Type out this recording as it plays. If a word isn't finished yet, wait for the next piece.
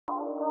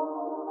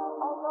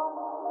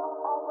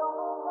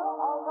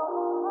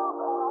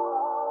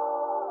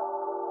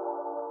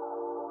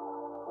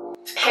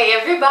Hey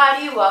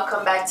everybody,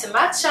 welcome back to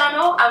my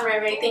channel. I'm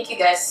ReyRey. Thank you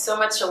guys so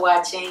much for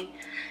watching.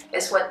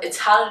 It's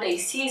holiday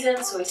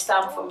season, so it's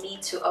time for me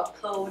to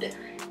upload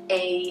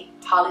a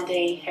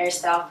holiday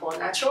hairstyle for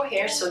natural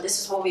hair. So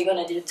this is what we're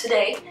gonna do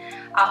today.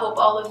 I hope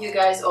all of you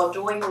guys are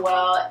doing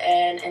well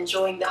and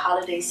enjoying the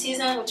holiday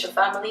season with your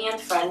family and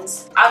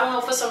friends. I don't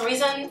know, for some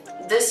reason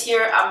this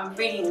year I'm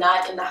really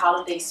not in the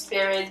holiday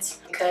spirit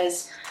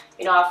because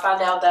I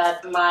found out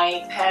that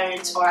my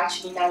parents are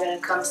actually not gonna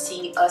come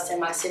see us and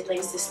my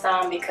siblings this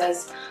time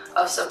because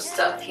of some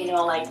stuff,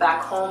 like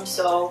back home.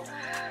 So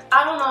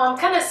I don't know, I'm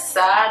kind of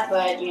sad,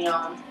 but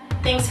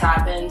things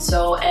happen.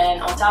 So,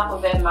 and on top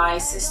of it, my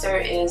sister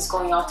is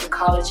going off to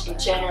college in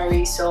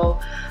January, so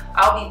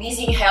I'll be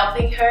busy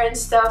helping her and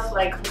stuff,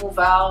 like move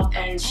out,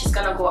 and she's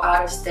gonna go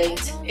out of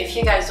state. If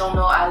you guys don't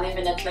know, I live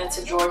in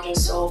Atlanta, Georgia,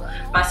 so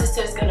my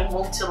sister is gonna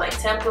move to like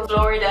Tampa,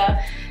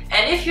 Florida.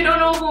 And if you don't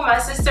know who my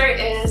sister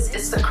is,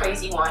 it's the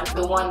crazy one,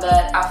 the one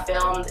that I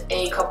filmed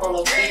a couple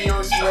of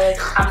videos with.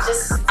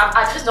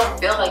 I just don't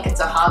feel like it's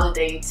a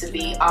holiday, to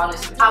be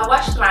honest with you. I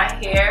washed my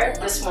hair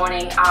this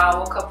morning. I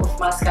woke up with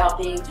my scalp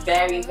being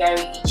very, very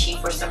itchy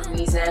for some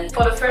reason.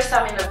 For the first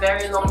time in a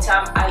very long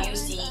time, I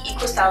used the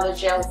Ecostyler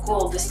Gel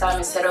Gold this time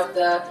instead of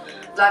the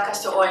black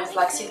castor oil and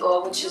flaxseed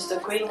oil, which is the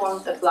green one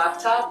with the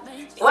black top.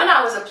 When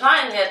I was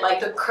applying it, like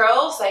the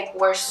curls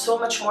were so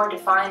much more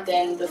defined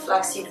than the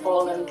flaxseed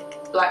oil and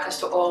black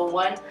castor oil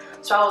one.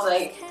 So I was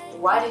like,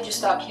 why did you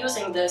stop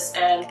using this?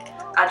 And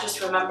I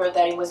just remembered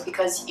that it was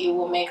because it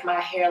will make my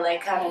hair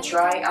kind of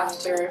dry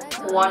after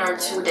 1 or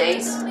 2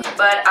 days.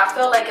 But I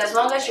feel like as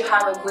long as you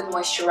have a good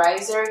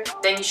moisturizer,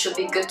 then you should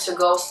be good to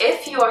go.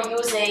 If you are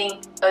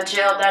using a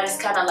gel that is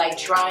kind of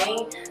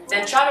drying,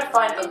 then try to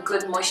find a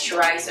good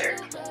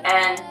moisturizer.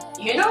 And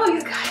you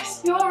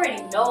guys, you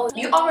already know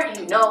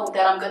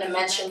that I'm gonna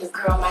mention the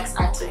Curl Max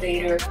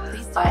Activator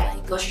by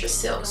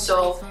Lustrasilk.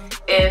 So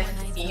if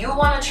you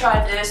want to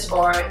try this,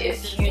 or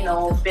if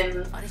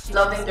been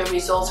loving the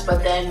results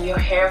but then your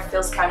hair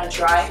feels kind of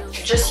dry,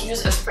 just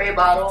use a spray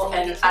bottle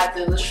and add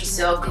the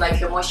Lustrasilk,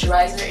 your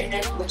moisturizer in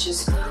it, which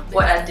is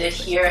what I did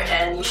here,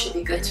 and you should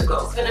be good to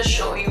go. I'm gonna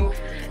show you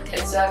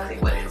exactly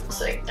what it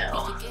looks like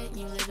now.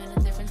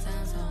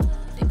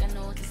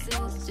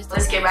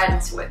 Let's get right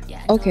into it.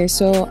 Okay,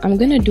 so I'm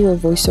gonna do a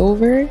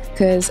voiceover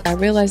because I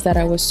realized that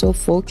I was so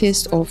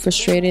focused or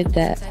frustrated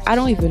that I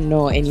don't even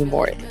know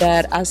anymore,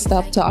 that I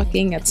stopped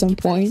talking at some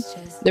point.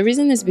 The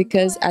reason is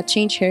because I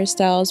changed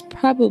hairstyles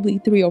probably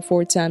 3 or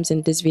 4 times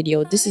in this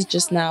video. This is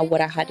just not what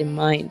I had in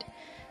mind.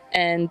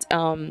 And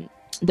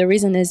the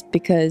reason is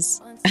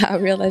because I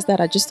realized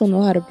that I just don't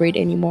know how to braid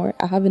anymore.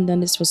 I haven't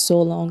done this for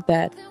so long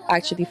that I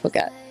actually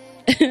forgot.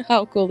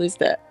 How cool is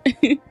that?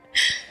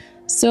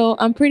 So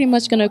I'm pretty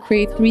much gonna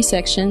create 3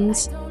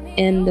 sections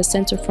in the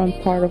center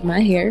front part of my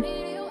hair.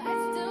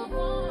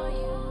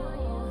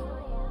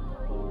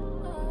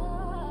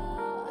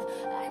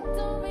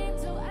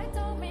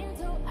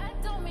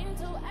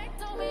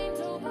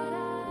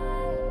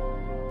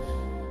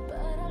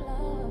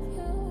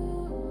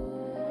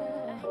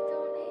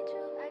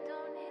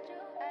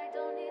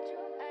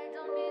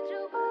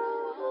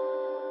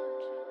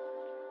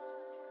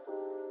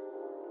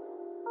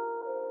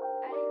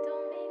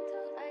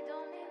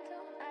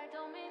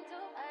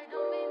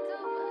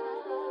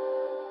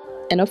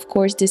 And of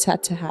course, this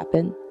had to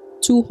happen.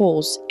 2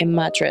 holes in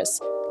my dress,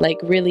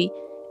 really.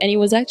 And it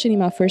was actually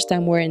my first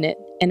time wearing it,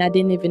 and I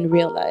didn't even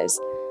realize.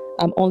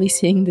 I'm only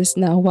seeing this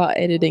now while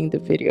editing the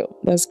video.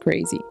 That's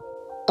crazy.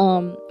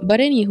 But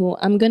anywho,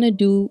 I'm gonna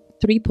do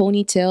 3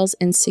 ponytails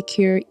and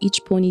secure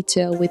each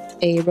ponytail with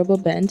a rubber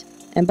band.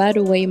 And by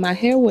the way, my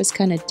hair was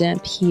kind of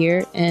damp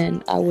here,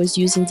 and I was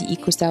using the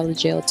Ecostyler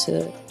gel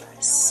to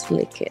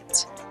slick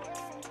it.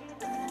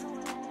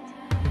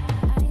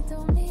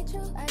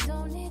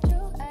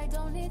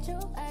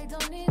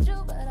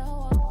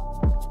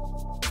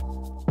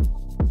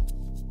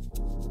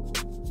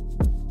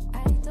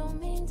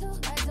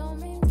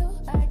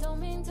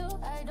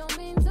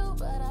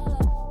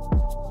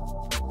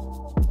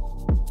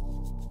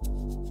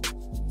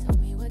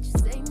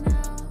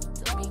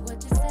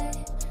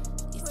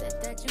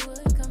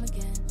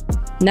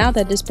 Now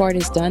that this part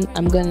is done,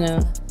 I'm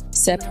gonna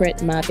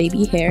separate my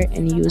baby hair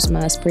and use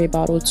my spray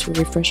bottle to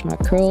refresh my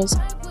curls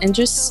and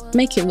just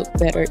make it look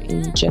better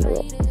in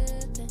general.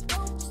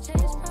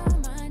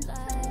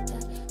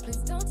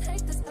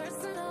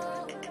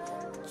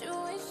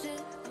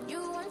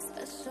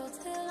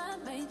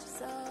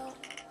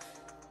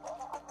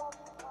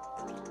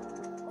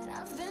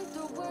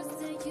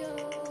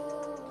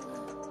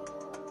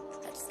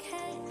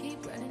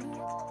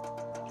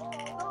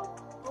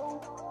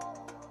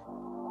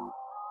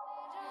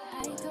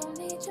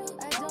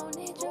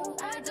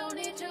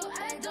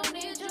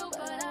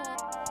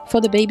 For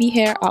the baby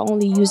hair, I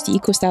only use the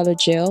Ecostyler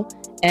gel,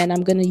 and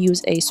I'm gonna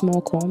use a small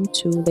comb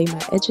to lay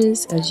my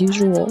edges as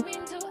usual.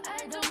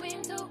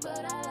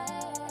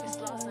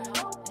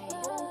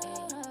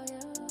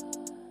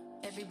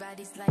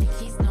 Everybody's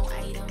like, he's no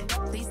item,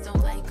 please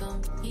don't like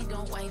him, he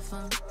don't wife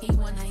him, he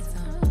one night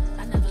him.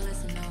 I never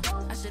listen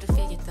though, I should've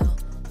figured though.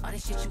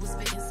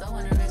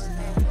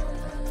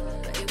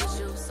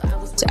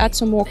 To add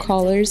some more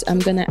colors, I'm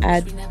gonna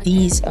add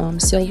these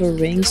silver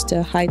rings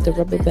to hide the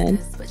rubber band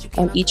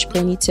on each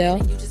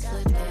ponytail.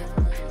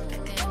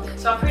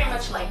 So I'm pretty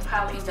much like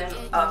piling them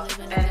up,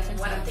 and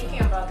when I'm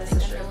thinking about this, I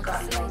should have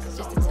gotten like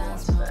the longer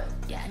ones, but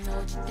you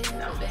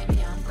know,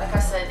 like I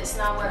said, it's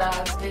not what I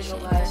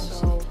visualized,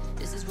 so.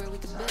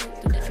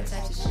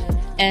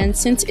 And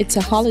since it's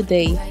a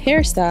holiday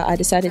hairstyle, I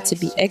decided to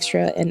be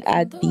extra and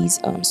add these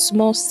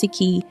small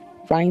sticky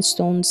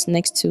rhinestones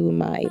next to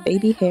my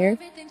baby hair.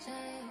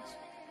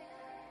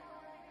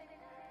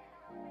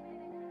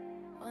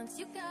 Once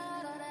you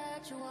got all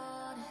that you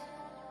wanted,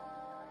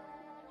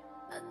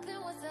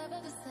 nothing was ever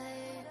the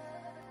same.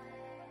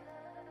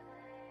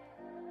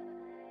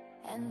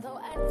 And though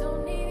I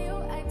don't need you,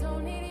 I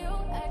don't need you,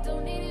 I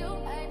don't need you,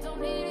 I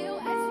don't need you,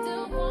 I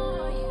still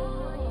want you.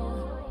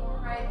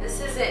 Alright, this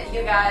is it,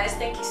 you guys.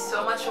 Thank you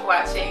so much for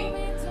watching.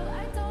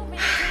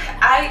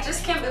 I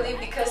just can't believe,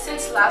 because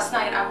since last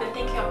night I've been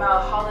thinking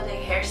about a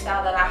holiday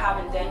hairstyle that I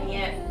haven't done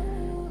yet,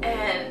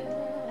 and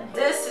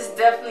this is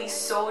definitely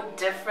so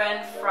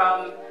different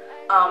from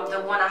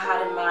the one I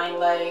had in mind.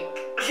 Like,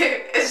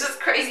 it's just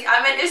crazy.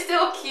 I mean, it's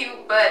still cute,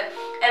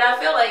 and I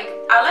feel like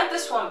I like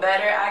this one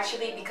better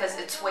actually because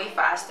it's way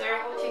faster. I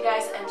hope you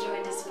guys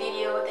enjoyed this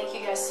video. Thank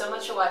you guys so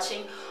much for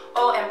watching.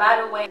 Oh, and by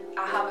the way,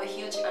 I have a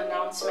huge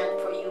announcement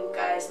for you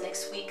guys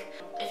next week.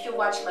 If you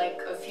watch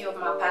like a few of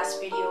my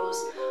past videos,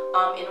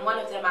 in one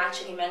of them I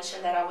actually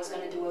mentioned that I was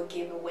going to do a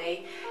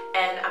giveaway,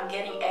 and I'm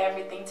getting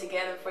everything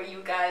together for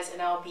you guys,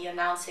 and I'll be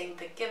announcing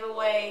the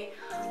giveaway,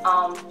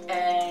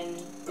 and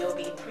there'll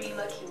be 3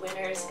 lucky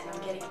winners, and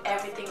I'm getting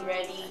everything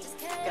ready.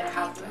 I'm gonna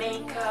have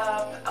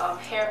makeup,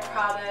 hair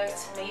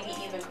products, maybe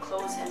even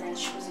clothes and then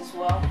shoes as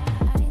well.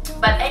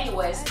 But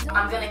anyways,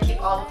 I'm gonna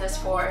keep all of this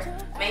for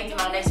maybe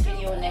my next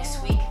video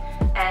next week.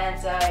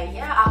 And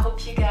yeah, I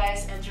hope you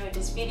guys enjoyed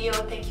this video.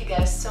 Thank you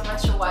guys so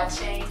much for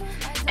watching,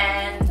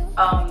 and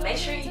make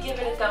sure you give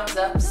it a thumbs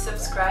up,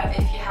 subscribe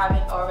if you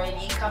haven't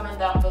already, comment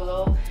down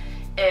below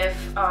if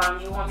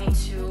you want me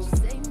to,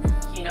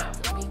 you know,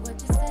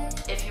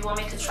 if you want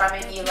me to try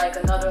maybe like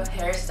another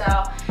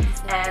hairstyle.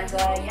 And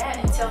yeah,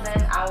 until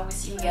then, I will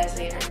see you guys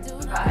later.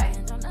 Bye.